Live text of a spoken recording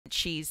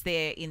She's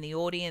there in the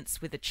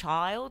audience with a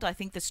child. I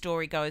think the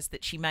story goes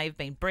that she may have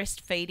been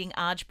breastfeeding.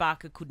 Arj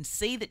Barker couldn't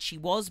see that she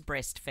was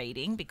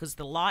breastfeeding because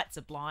the lights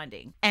are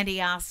blinding. And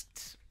he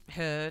asked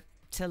her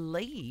to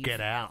leave.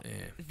 Get out.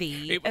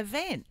 The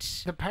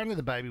event. Apparently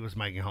the baby was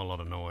making a whole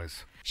lot of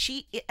noise.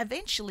 She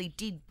eventually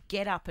did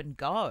get up and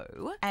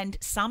go, and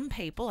some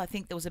people, I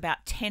think there was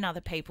about 10 other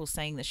people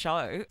seeing the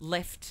show,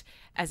 left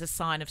as a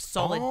sign of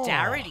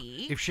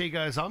solidarity. If she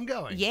goes, I'm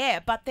going. Yeah,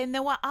 but then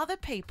there were other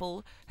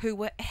people who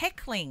were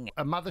heckling.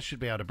 A mother should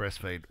be able to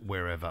breastfeed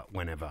wherever,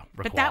 whenever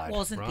required. But that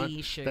wasn't right? the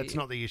issue. That's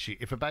not the issue.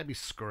 If a baby's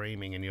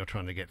screaming and you're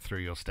trying to get through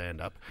your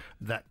stand-up,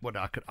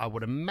 I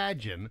would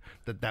imagine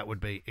that would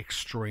be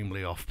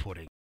extremely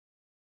off-putting.